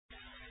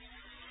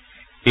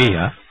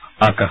এয়া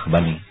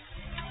আকাশবাণী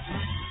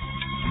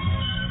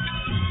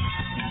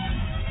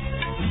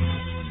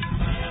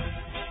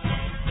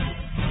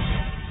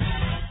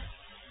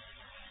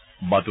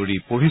বাতৰি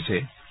পঢ়িছে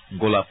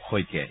গোলাপ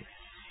শইকীয়াই।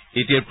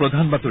 এতিয়াৰ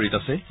প্ৰধান বাতৰিত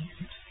আছে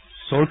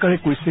চৰকাৰে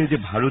কৈছে যে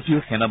ভাৰতীয়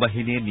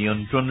সেনাবাহিনীয়ে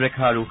নিয়ন্ত্ৰণ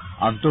ৰেখা আৰু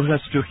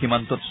আন্তঃৰাষ্ট্ৰীয়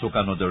সীমান্তত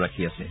চোকা নজৰ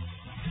ৰাখি আছে।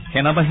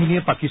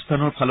 সেনাবাহিনীয়ে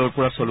পাকিস্তানৰ ফালৰ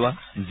পৰা চলোৱা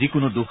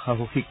যিকোনো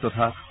দুঃসাহসিক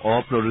তথা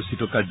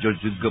অপ্ৰৰোচিত কাৰ্যৰ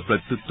যোগ্য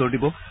প্ৰত্যুত্তৰ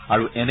দিব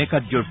আৰু এনে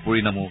কাৰ্যৰ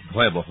পৰিণামো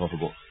ভয়াৱহ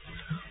হ'ব।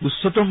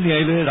 উচ্চতম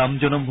ন্যায়ালয়ে ৰাম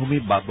জন্মভূমি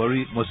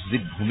বাবৰি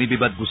মছজিদ ভূমি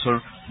বিবাদ গোচৰ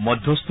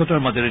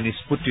মধ্যস্থতাৰ মাজেৰে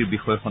নিষ্পত্তিৰ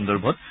বিষয়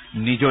সন্দৰ্ভত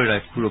নিজৰ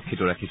ৰায়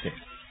সুৰক্ষিত ৰাখিছে।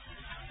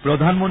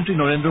 প্ৰধানমন্ত্ৰী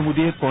নৰেন্দ্ৰ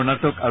মোদীয়ে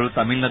কৰ্ণাটক আৰু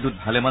তামিলনাডুত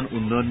ভালেমান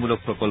উন্নয়নমূলক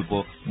প্ৰকল্প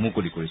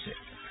মুকলি কৰিছে।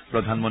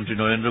 প্ৰধানমন্ত্ৰী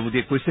নৰেন্দ্ৰ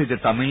মোদীয়ে কৈছে যে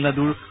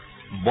তামিলনাডুৰ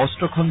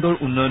বস্ত্ৰখণ্ডৰ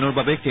উন্নয়নৰ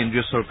বাবে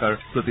কেন্দ্ৰীয় চৰকাৰ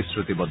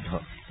প্ৰতিশ্ৰুতিবদ্ধ।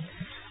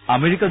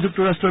 আমেৰিকা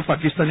যুক্তৰাষ্ট্ৰৰ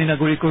পাকিস্তানী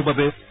নাগৰিকৰ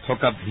বাবে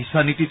থকা ভিছা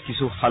নীতিত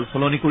কিছু সাল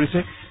সলনি কৰিছে।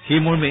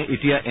 সেই মৰ্মে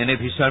এতিয়া এনে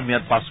ভিছাৰ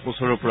ম্যাদ 5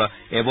 বছৰৰ পৰা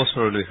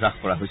এবছৰলৈ হ্ৰাস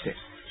কৰা হৈছে।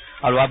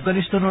 আৰু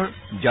আফগানিস্তানৰ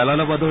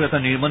জালালাবাদৰ এটা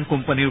নিৰ্মাণ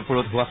কোম্পানীৰ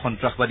ওপৰত হোৱা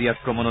সন্ত্ৰাসবাদী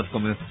আক্ৰমণত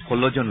কমেও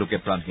 16 জন লোকে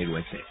প্ৰাণ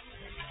হেৰুৱাইছে।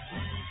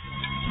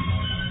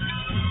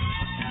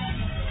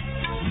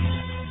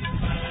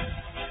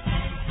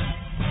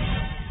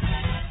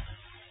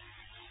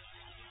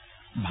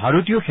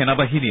 ভাৰতীয়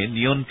সেনাবাহিনীয়ে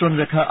নিয়ন্ত্ৰণ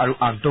ৰেখা আৰু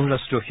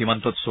আন্তঃৰাষ্ট্ৰীয়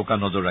সীমান্তত চোকা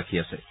নজৰ ৰাখি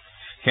আছে।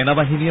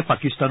 সেনাবাহিনীয়ে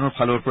পাকিস্তানৰ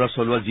ফালৰ পৰা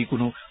চলোৱা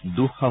যিকোনো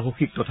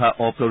দুঃসাহসিক তথা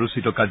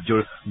অপ্ৰৰোচিত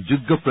কাৰ্যৰ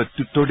যোগ্য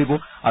প্ৰত্যুত্তৰ দিব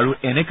আৰু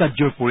এনে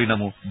কাৰ্যৰ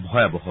পৰিণামো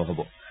ভয়াৱহ হ'ব।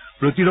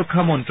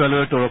 প্ৰতিৰক্ষা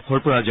মন্ত্ৰালয়ৰ তৰফৰ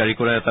পৰা জাৰি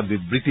কৰা এটা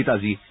বিবৃতিত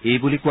আজি এই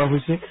বুলি কোৱা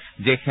হৈছে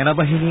যে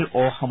সেনাবাহিনীৰ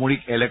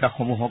অসামৰিক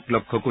এলেকাসমূহক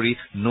লক্ষ্য কৰি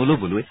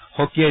নলবলৈ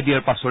সকীয়াই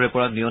দিয়াৰ পাছৰে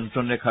পৰা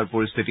নিয়ন্ত্ৰণ ৰেখাৰ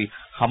পৰিস্থিতি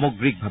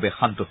সামগ্ৰিকভাৱে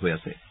শান্ত হৈ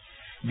আছে।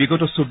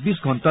 বিগত 24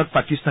 ঘণ্টাত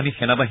পাকিস্তানী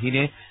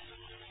সেনাবাহিনীয়ে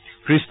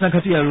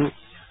কৃষ্ণাঘাটী আৰু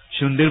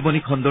সুন্দেৰবনী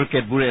খণ্ডৰ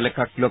কেতবোৰ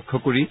এলেকাক লক্ষ্য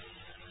কৰি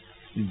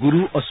গুৰু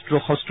অস্ত্ৰ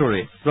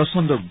শস্ত্ৰৰে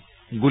প্ৰচণ্ড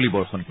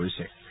গুলীবৰ্ষণ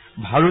কৰিছে।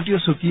 ভাৰতীয়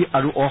চকী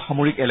আৰু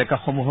অসামৰিক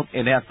এলেকাসমূহক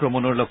এনে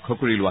আক্ৰমণৰ লক্ষ্য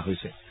কৰি লোৱা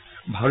হৈছে।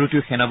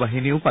 ভাৰতীয়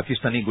সেনাবাহিনীয়েও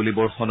পাকিস্তানী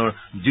গুলীবৰ্ষণৰ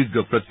যোগ্য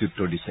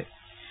প্ৰত্যুত্তৰ দিছে।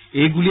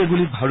 এই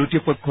গুলীয়াগুলীত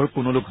ভাৰতীয় পক্ষৰ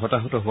কোনো লোক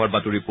হতাহত হোৱাৰ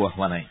বাতৰি পোৱা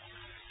হোৱা নাই।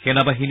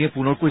 সেনাবাহিনীয়ে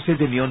পুনৰ কৈছে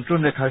যে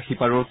নিয়ন্ত্ৰণ ৰেখাৰ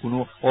সিপাৰৰ কোনো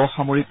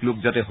অসামৰিক লোক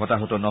যাতে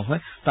হতাহত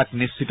নহয় তাক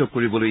নিশ্চিত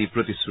কৰিবলৈ ই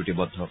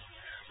প্ৰতিশ্ৰুতিবদ্ধ।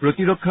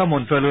 প্ৰতিৰক্ষা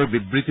মন্ত্ৰালয়ৰ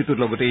বিবৃতিটোত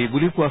লগতে এই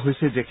বুলিও কোৱা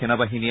হৈছে যে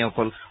সেনাবাহিনীয়ে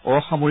অকল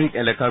অসামৰিক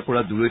এলেকাৰ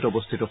পৰা দূৰৈত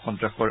অৱস্থিত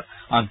সন্ত্ৰাসৰ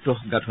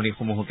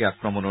আন্তঃগাঁথনিসমূহকে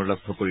আক্ৰমণৰ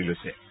লক্ষ্য কৰি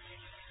লৈছে।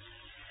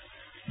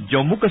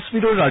 জম্মু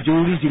কাশ্মীৰৰ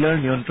ৰাজৌৰি জিলাৰ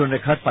নিয়ন্ত্ৰণ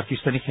ৰেখাত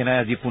পাকিস্তানী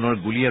সেনাই আজি পুনৰ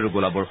গুলী আৰু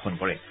গোলাবৰ্ষণ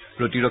কৰে।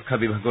 প্ৰতিৰক্ষা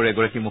বিভাগৰ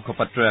এগৰাকী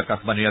মুখপাত্ৰই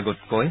আকাশবাণীৰ আগত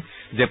কয়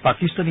যে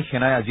পাকিস্তানী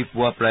সেনাই আজি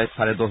পুৱা প্ৰায়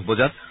 10:30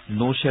 বজাত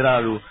নৌশেৰা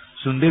আৰু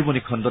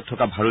সুন্দেৰবনী খণ্ডত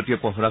থকা ভাৰতীয়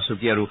পহৰা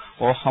চকী আৰু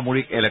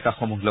অসামৰিক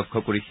এলেকাসমূহ লক্ষ্য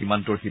কৰি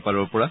সীমান্তৰ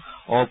সিপাৰৰ পৰা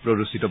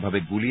অপ্ৰৰোচিতভাৱে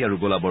গুলী আৰু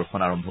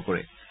গোলাবৰ্ষণ আৰম্ভ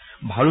কৰে।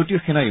 ভাৰতীয়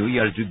সেনাইও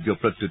ইয়াৰ যোগ্য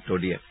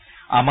প্ৰত্যুত্তৰ দিয়ে।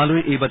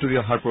 আমালৈ এই বাতৰি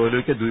অহাৰ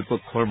পৰলৈকে দুই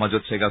পক্ষৰ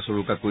মাজত চেগা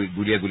চৰোকাকৈ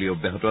গুলীয়াগুলী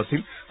অব্যাহত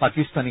আছিল।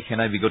 পাকিস্তানী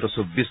সেনাই বিগত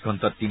 24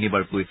 ঘণ্টাত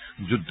 3বাৰকৈ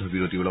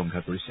যুদ্ধবিৰতি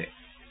উলংঘা কৰিছে।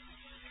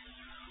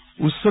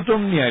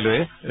 উচ্চতম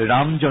ন্যায়ালয়ে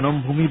ৰাম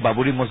জন্মভূমি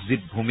বাবৰি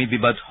মছজিদ ভূমি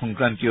বিবাদ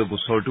সংক্ৰান্তীয়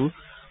গোচৰটো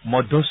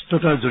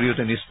মধ্যস্থতাৰ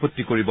জৰিয়তে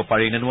নিষ্পত্তি কৰিব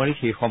পাৰি নে নোৱাৰি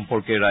সেই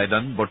সম্পৰ্কে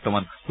ৰায়দান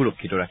বৰ্তমান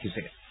সুৰক্ষিত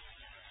ৰাখিছে।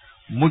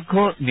 মুখ্য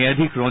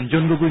ন্যায়াধীশ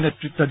ৰঞ্জন গগৈ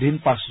নেতৃত্বাধীন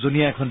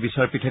 5জনীয়া এখন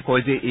বিচাৰপীঠে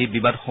কয় যে এই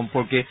বিবাদ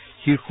সম্পৰ্কে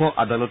শীৰ্ষ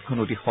আদালতখন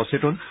অতি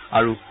সচেতন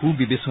আৰু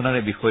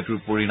সুবিবেচনাৰে বিষয়টোৰ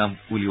পৰিণাম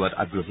উলিওৱাত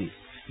আগ্ৰহী।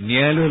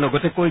 ন্যায়ালয়ে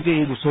লগতে কয় যে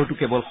এই গোচৰটো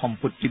কেৱল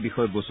সম্পত্তি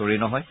বিষয়ক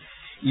গোচৰেই নহয়,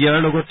 ইয়াৰ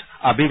লগত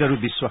আৱেগ আৰু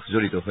বিশ্বাস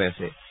জড়িত হৈ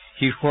আছে।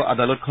 শীৰ্ষ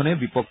আদালতখনে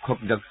বিপক্ষক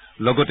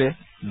লগতে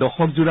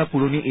দশকজোৰা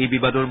পুৰণি এই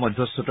বিবাদৰ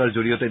মধ্যস্থতাৰ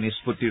জৰিয়তে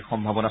নিষ্পত্তিৰ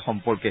সম্ভাৱনা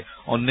সম্পৰ্কে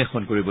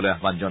অন্বেষণ কৰিবলৈ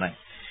আহ্বান জনায়।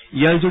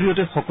 ইয়াৰ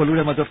জৰিয়তে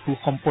সকলোৰে মাজত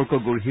সুসম্পৰ্ক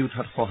গঢ়ি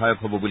উঠাত সহায়ক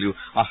হ'ব বুলিও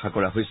আশা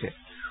কৰা হৈছে।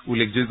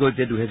 উল্লেখযোগ্য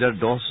যে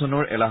 2010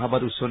 চনৰ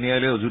এলাহাবাদ উচ্চ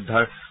ন্যায়ালয়ে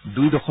অযোধ্যাৰ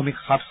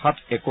 2.77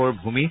 একৰ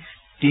ভূমি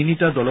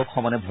 3টা দলক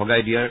সমানে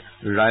ভগাই দিয়াৰ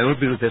ৰায়ৰ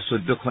বিৰুদ্ধে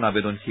 14খন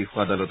আবেদন শীৰ্ষ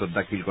আদালতত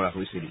দাখিল কৰা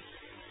হৈছিল।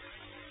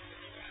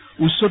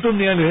 উচ্চতম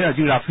ন্যায়ালয়ে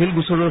আজি ৰাফেল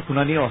গোচৰৰ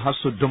শুনানি অহা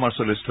 14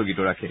 মাৰ্চলৈ স্থগিত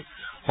ৰাখে।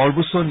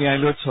 সৰ্বোচ্চ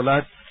ন্যায়ালয়ত চলা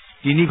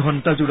 3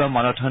 ঘণ্টাজোৰা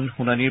মাৰাথান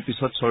শুনানিৰ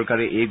পিছত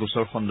চৰকাৰে এই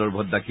গোচৰ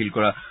সন্দৰ্ভত দাখিল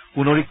কৰা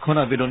পুনৰীক্ষণ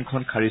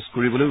আবেদনখন খাৰিজ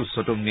কৰিবলৈ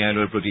উচ্চতম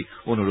ন্যায়ালয়ৰ প্ৰতি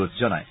অনুৰোধ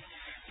জনায়।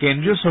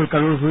 কেন্দ্ৰীয়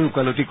চৰকাৰৰ হৈ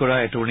ওকালতি কৰা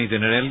এটৰ্নী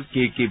জেনেৰেল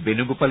কে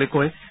বেণুগোপালে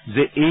কয়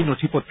যে এই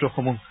নথি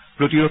পত্ৰসমূহ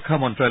প্ৰতিৰক্ষা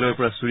মন্ত্ৰালয়ৰ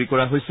পৰা চুৰি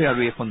কৰা হৈছে আৰু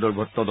এই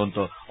সন্দৰ্ভত তদন্ত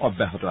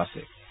অব্যাহত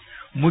আছে।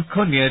 মুখ্য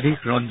ন্যায়াধীশ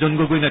ৰঞ্জন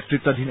গগৈ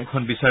নেতৃত্বাধীন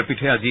এখন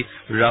বিচাৰপীঠে আজি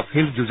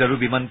ৰাফেল যুঁজাৰু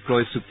বিমান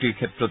ক্ৰয় চুক্তিৰ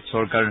ক্ষেত্ৰত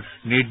চৰকাৰ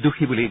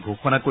নিৰ্দোষী বুলি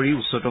ঘোষণা কৰি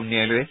উচ্চতম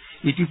ন্যায়ালয়ে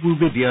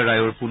ইতিপূৰ্বে দিয়া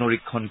ৰায়ৰ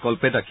পুনৰীক্ষণ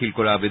কল্পে দাখিল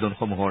কৰা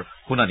আবেদনসমূহৰ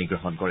শুনানি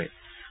গ্ৰহণ কৰে।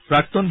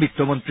 প্ৰাক্তন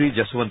বিত্তমন্ত্ৰী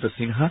যশৱন্ত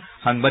সিনহা,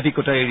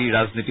 সাংবাদিকতা এৰি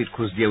ৰাজনীতিত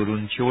খোজ দিয়া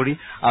অৰুণ শৌৰী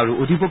আৰু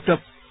অধিবক্তা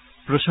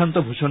প্ৰশান্ত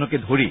ভূষণকে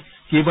ধৰি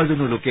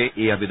কেইবাজনো লোকে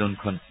এই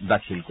আবেদনখন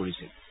দাখিল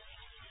কৰিছে।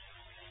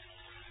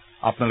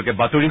 আপোনালোকে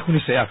বাতৰি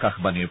শুনিছে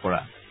আকাশবাণীৰ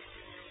পৰা।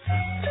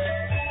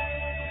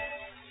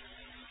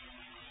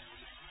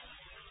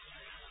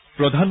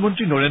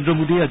 প্ৰধানমন্ত্ৰী নৰেন্দ্ৰ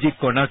মোদীয়ে আজি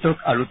কৰ্ণাটক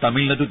আৰু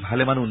তামিলনাডুত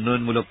ভালেমান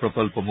উন্নয়নমূলক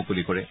প্ৰকল্প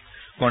মুকলি কৰে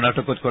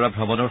কৰ্ণাটকত কৰা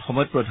ভ্ৰমণৰ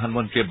সময়ত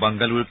প্ৰধানমন্ত্ৰীয়ে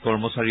বাংগালুৰুত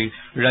কৰ্মচাৰীৰ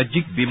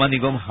ৰাজ্যিক বীমা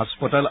নিগম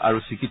হাস্পতাল আৰু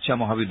চিকিৎসা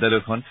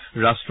মহাবিদ্যালয়খন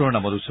ৰাষ্ট্ৰৰ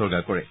নামত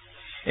উৎসৰ্গা কৰে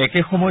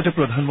একে সময়তে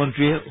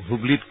প্ৰধানমন্ত্ৰীয়ে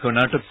হুবলীত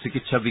কৰ্ণাটক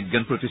চিকিৎসা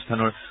বিজ্ঞান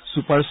প্ৰতিষ্ঠানৰ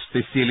ছুপাৰ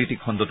স্পেচিয়েলিটি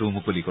খণ্ডটো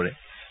মুকলি কৰে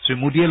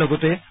শ্ৰীমোদীয়ে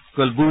লগতে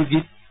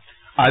কলবুৰ্গীত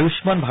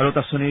আয়ুষ্মান ভাৰত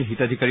আঁচনিৰ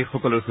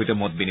হিতাধিকাৰীসকলৰ সৈতে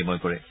মত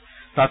বিনিময় কৰে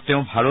তাত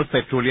তেওঁ ভাৰত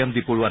পেট্ৰলিয়াম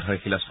ডিপোৰো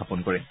আধাৰশিলা স্থাপন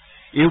কৰে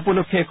এই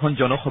উপলক্ষে এখন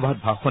জনসভাত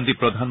ভাষণ দি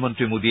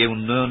প্ৰধানমন্ত্ৰী মোদীয়ে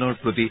উন্নয়নৰ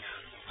প্ৰতি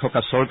থকা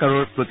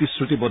চৰকাৰৰ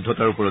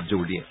প্ৰতিশ্ৰুতিবদ্ধতাৰ ওপৰত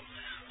জোৰ দিয়ে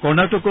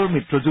কৰ্ণাটকৰ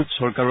মিত্ৰজোঁট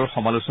চৰকাৰৰ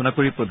সমালোচনা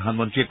কৰি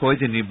প্ৰধানমন্ত্ৰীয়ে কয়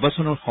যে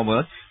নিৰ্বাচনৰ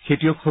সময়ত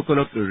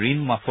খেতিয়কসকলক ঋণ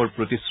মাফৰ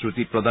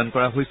প্ৰতিশ্ৰুতি প্ৰদান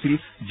কৰা হৈছিল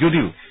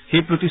যদিও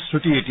সেই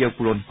প্ৰতিশ্ৰুতি এতিয়াও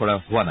পূৰণ কৰা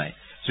হোৱা নাই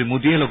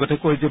শ্ৰীমোদীয়ে লগতে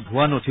কয় যে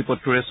ভুৱা নথি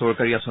পত্ৰৰে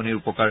চৰকাৰী আঁচনিৰ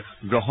উপকাৰ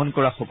গ্ৰহণ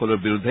কৰা সকলৰ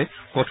বিৰুদ্ধে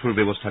কঠোৰ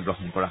ব্যৱস্থা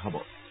গ্ৰহণ কৰা হ'ব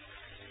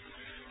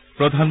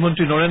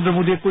প্ৰধানমন্ত্ৰী নৰেন্দ্ৰ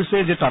মোদীয়ে কৈছে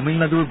যে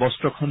তামিলনাডুৰ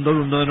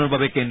বস্ত্ৰখণ্ডৰ উন্নয়নৰ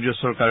বাবে কেন্দ্ৰীয়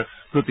চৰকাৰ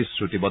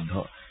প্ৰতিশ্ৰুতিবদ্ধ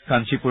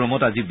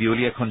কাঞ্চীপুৰমত আজি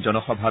বিয়লি এখন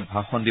জনসভাত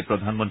ভাষণ দি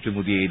প্ৰধানমন্ত্ৰী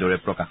মোদীয়ে এইদৰে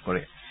প্ৰকাশ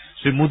কৰে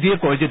শ্ৰীমোদীয়ে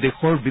কয় যে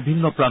দেশৰ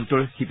বিভিন্ন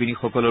প্ৰান্তৰ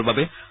শিপিনীসকলৰ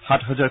বাবে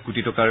 ৭,০০০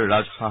 কোটি টকাৰ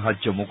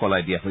ৰাজসাহায্য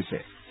মোকলাই দিয়া হৈছে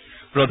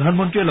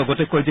প্ৰধানমন্ত্ৰীয়ে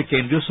লগতে কয় যে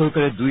কেন্দ্ৰীয়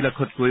চৰকাৰে ২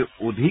 লাখতকৈ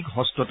অধিক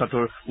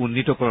হস্ততাঁতৰ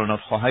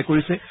উন্নীতকৰণত সহায়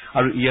কৰিছে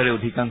আৰু ইয়াৰে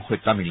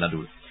অধিকাংশই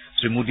তামিলনাডুৰ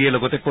শ্ৰীমোদীয়ে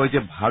লগতে কয় যে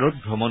ভাৰত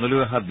ভ্ৰমণলৈ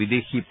অহা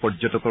বিদেশী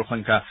পৰ্যটকৰ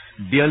সংখ্যা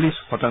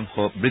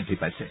 ৪২% বৃদ্ধি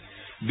পাইছে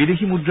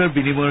বিদেশী মুদ্ৰাৰ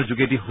বিনিময়ৰ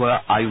যোগেদি হোৱা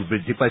আয়ো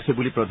বৃদ্ধি পাইছে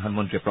বুলি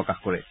প্ৰধানমন্ত্ৰীয়ে প্ৰকাশ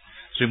কৰে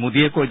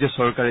শ্ৰীমোদীয়ে কয় যে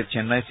চৰকাৰে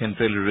চেন্নাই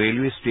চেণ্ট্ৰেল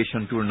ৰেলৱে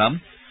ষ্টেচনটোৰ নাম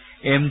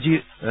MG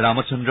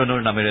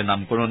ৰামচন্দ্ৰনৰ নামেৰে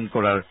নামকৰণ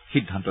কৰাৰ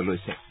সিদ্ধান্ত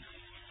লৈছে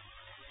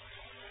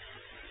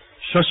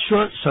স্বচ্ছ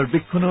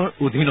সৰ্বেক্ষণৰ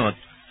অধীনত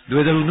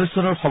 ২০১৯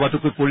 চনৰ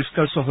সবাতোকৈ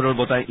পৰিষ্কাৰ চহৰৰ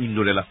বঁটা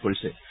ইন্দোৰে লাভ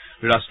কৰিছে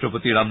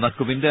ৰাষ্ট্ৰপতি ৰামনাথ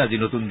কোবিন্দে আজি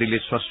নতুন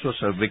দিল্লীত স্বচ্ছ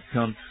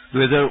সৰ্বেক্ষণ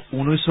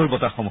 ২০১৯ৰ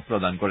বঁটাসমূহ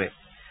প্ৰদান কৰে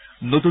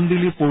নতুন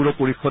দিল্লীৰ পৌৰ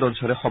পৰিষদ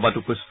অঞ্চলে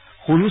সবাতোকৈ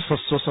সৰু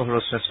স্বচ্ছ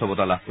চহৰৰ শ্ৰেষ্ঠ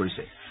বঁটা লাভ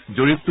কৰিছে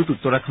জৰীপটোত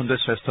উত্তৰাখণ্ডে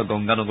শ্ৰেষ্ঠ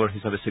গংগানগৰ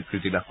হিচাপে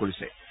স্বীকৃতি লাভ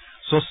কৰিছে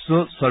স্বচ্ছ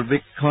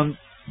সৰ্বেক্ষণ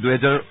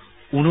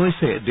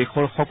 ২০১৯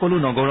 দেশৰ সকলো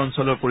নগৰ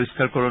অঞ্চলৰ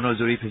পৰিষ্কাৰকৰণৰ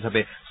জৰীপ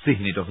হিচাপে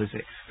চিহ্নিত হৈছে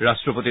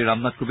ৰাষ্ট্ৰপতি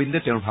ৰামনাথ কোবিন্দে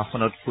তেওঁৰ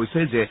ভাষণত কৈছে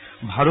যে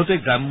ভাৰতে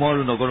গ্ৰাম্য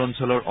আৰু নগৰ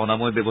অঞ্চলৰ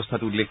অনাময়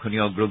ব্যৱস্থাত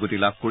উল্লেখনীয় অগ্ৰগতি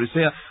লাভ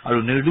কৰিছে আৰু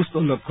নিৰ্দিষ্ট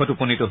লক্ষ্যত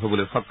উপনীত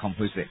হ'বলৈ সক্ষম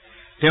হৈছে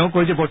তেওঁ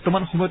কয় যে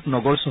বৰ্তমান সময়ত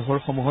নগৰ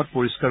চহৰসমূহত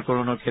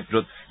পৰিষ্কাৰকৰণৰ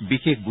ক্ষেত্ৰত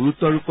বিশেষ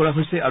গুৰুত্ব আৰোপ কৰা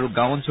হৈছে আৰু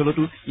গাঁও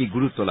অঞ্চলতো ই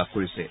গুৰুত্ব লাভ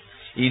কৰিছে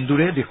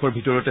ইন্দোৰে দেশৰ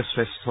ভিতৰতে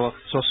শ্ৰেষ্ঠ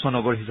স্বচ্ছ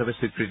নগৰ হিচাপে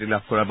স্বীকৃতি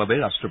লাভ কৰাৰ বাবে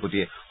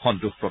ৰাষ্ট্ৰপতিয়ে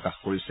সন্তোষ প্ৰকাশ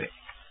কৰিছে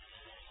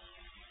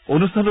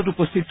অনুষ্ঠানত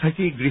উপস্থিত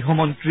থাকি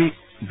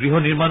গৃহ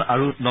নিৰ্মাণ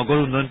আৰু নগৰ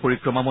উন্নয়ন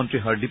পৰিক্ৰমা মন্ত্ৰী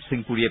হৰদীপ সিং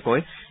পুৰীয়ে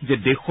কয় যে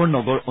দেশৰ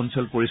নগৰ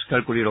অঞ্চল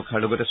পৰিষ্কাৰ কৰি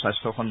ৰখাৰ লগতে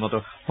স্বাস্থ্যসন্মত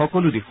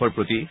সকলো দিশৰ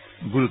প্ৰতি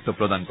গুৰুত্ব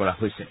প্ৰদান কৰা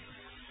হৈছে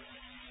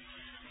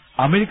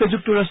আমেৰিকা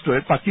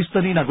যুক্তৰাষ্ট্ৰই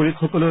পাকিস্তানী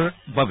নাগৰিকসকলৰ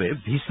বাবে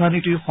ভিছা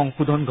নীতিৰ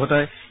সংশোধন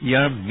ঘটাই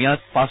ইয়াৰ ম্যাদ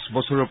 ৫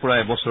 বছৰৰ পৰা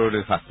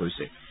এবছৰলৈ হ্ৰাস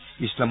কৰিছে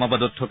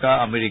ইছলামাবাদত থকা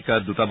আমেৰিকা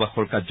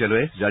দূতাবাসৰ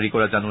কাৰ্যালয়ে জাৰি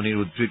কৰা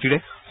জাননীৰ উদ্ধৃতিৰে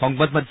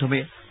সংবাদ মাধ্যমে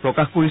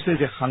প্ৰকাশ কৰিছে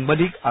যে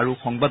সাংবাদিক আৰু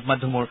সংবাদ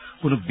মাধ্যমৰ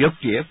কোনো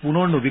ব্যক্তিয়ে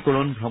পুনৰ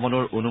নবীকৰণ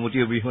ভ্ৰমণৰ অনুমতি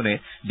অবিহনে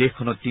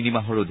দেশখনত ৩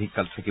 মাহৰ অধিক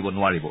কাল থাকিব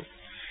নোৱাৰিব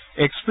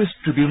এক্সপ্ৰেছ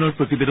ট্ৰিবিউনৰ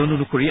প্ৰতিবেদন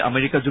অনুসৰি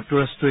আমেৰিকা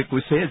যুক্তৰাষ্ট্ৰই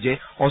কৈছে যে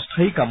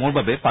অস্থায়ী কামৰ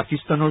বাবে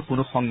পাকিস্তানৰ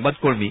কোনো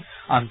সংবাদকৰ্মী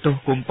আন্তঃ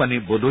কোম্পানী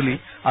বদলি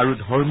আৰু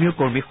ধৰ্মীয়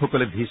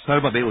কৰ্মীসকলে ভিছাৰ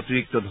বাবে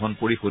অতিৰিক্ত ধন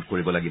পৰিশোধ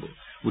কৰিব লাগিব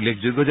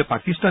উল্লেখযোগ্য যে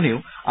পাকিস্তানেও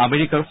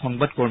আমেৰিকাৰ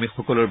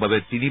সংবাদকৰ্মীসকলৰ বাবে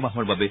 ৩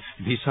 মাহৰ বাবে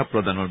ভিছা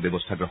প্ৰদানৰ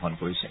ব্যৱস্থা গ্ৰহণ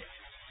কৰিছে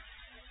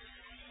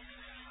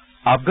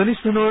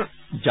আফগানিস্তানৰ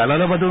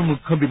জালালাবাদৰ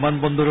মুখ্য বিমান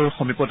বন্দৰৰ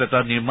সমীপত এটা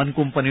নিৰ্মাণ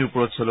কোম্পানীৰ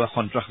ওপৰত চলোৱা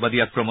সন্ত্ৰাসবাদী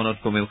আক্ৰমণত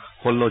কমেও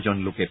 ১৬ জন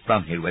লোকে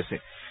প্ৰাণ হেৰুৱাইছে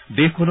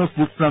দেশখনৰ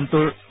পূব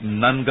প্ৰান্তৰ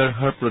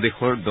নানগাৰহাৰ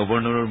প্ৰদেশৰ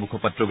গভৰ্ণৰৰ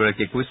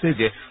মুখপাত্ৰগৰাকীয়ে কৈছে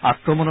যে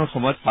আক্ৰমণৰ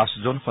সময়ত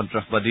 ৫জন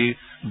সন্ত্ৰাসবাদীৰ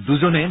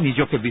 ২জনে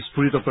নিজকে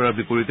বিস্ফোৰিত কৰাৰ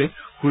বিপৰীতে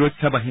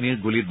সুৰক্ষা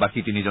বাহিনীৰ গুলীত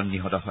বাকী ৩জন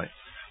নিহত হয়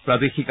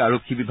প্ৰাদেশিক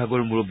আৰক্ষী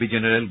বিভাগৰ মুৰব্বী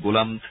জেনেৰেল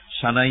গোলাম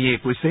ছানাইয়ে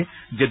কৈছে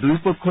যে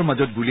দুয়োপক্ষৰ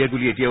মাজত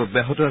গুলীয়াগুলী এতিয়া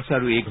অব্যাহত আছে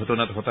আৰু এই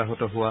ঘটনাত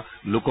হতাহত হোৱা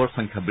লোকৰ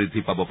সংখ্যা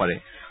বৃদ্ধি পাব পাৰে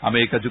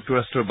আমেৰিকা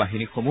যুক্তৰাষ্ট্ৰৰ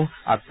বাহিনীসমূহ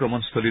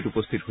আক্ৰমণস্থলীত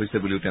উপস্থিত হৈছে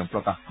বুলিও তেওঁ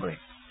প্ৰকাশ কৰে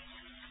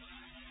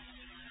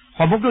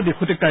সমগ্ৰ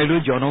দেশতে কাইলৈ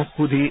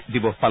জনঔষধি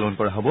দিৱস পালন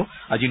কৰা হ'ব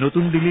আজি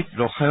নতুন দিল্লীত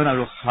ৰসায়ন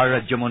আৰু সাৰ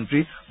ৰাজ্যমন্ত্ৰী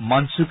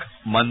মনসুখ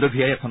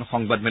মাণ্ডভিয়াই এখন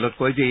সংবাদমেলত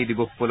কয় যে এই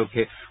দিৱস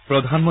উপলক্ষে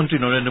প্ৰধানমন্ত্ৰী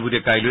নৰেন্দ্ৰ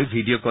মোদীয়ে কাইলৈ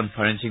ভিডিঅ'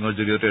 কনফাৰেন্সিঙৰ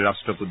জৰিয়তে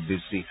ৰাষ্ট্ৰক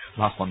উদ্দেশ্যি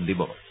ভাষণ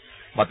দিব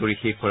বাতৰি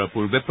শেষ কৰাৰ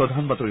পূৰ্বে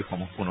প্ৰধান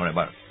বাতৰিসমূহ পুনৰ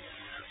এবাৰ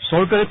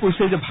চৰকাৰে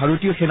কৈছে যে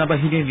ভাৰতীয়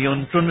সেনাবাহিনীয়ে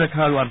নিয়ন্ত্ৰণ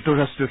ৰেখা আৰু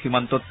আন্তঃৰাষ্ট্ৰীয়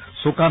সীমান্তত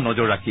চোকা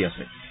নজৰ ৰাখি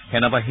আছে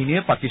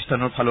সেনাবাহিনীয়ে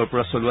পাকিস্তানৰ ফালৰ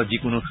পৰা চলোৱা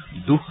যিকোনো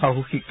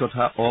দুঃসাহসিক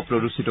তথা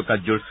অপ্ৰৰোচিত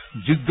কাৰ্যৰ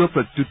যোগ্য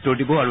প্ৰত্যুত্তৰ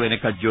দিব আৰু এনে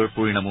কাৰ্যৰ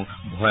পৰিণামো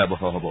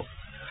ভয়াৱহ হ'ব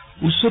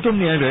উচ্চতম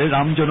ন্যায়ালয়ে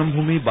ৰাম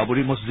জন্মভূমি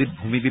বাবৰি মছজিদ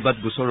ভূমি বিবাদ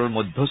গোচৰৰ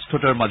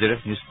মধ্যস্থতাৰ মাজেৰে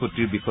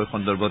নিষ্পত্তিৰ বিষয়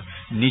সন্দৰ্ভত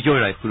নিজৰ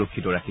ৰায়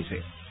সুৰক্ষিত ৰাখিছে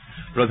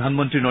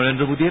প্ৰধানমন্ত্ৰী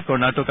নৰেন্দ্ৰ মোদীয়ে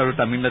কৰ্ণাটক আৰু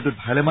তামিলনাডুত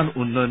ভালেমান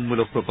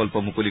উন্নয়নমূলক প্ৰকল্প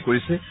মুকলি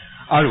কৰিছে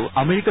আৰু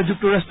আমেৰিকা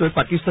যুক্তৰাষ্ট্ৰই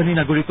পাকিস্তানী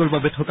নাগৰিকৰ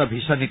বাবে থকা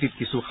ভিছা নীতিত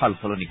কিছু সাল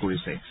সলনি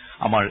কৰিছে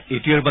আমাৰ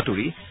এতিয়াৰ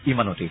বাতৰি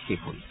ইমানতে শেষ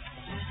হ'ল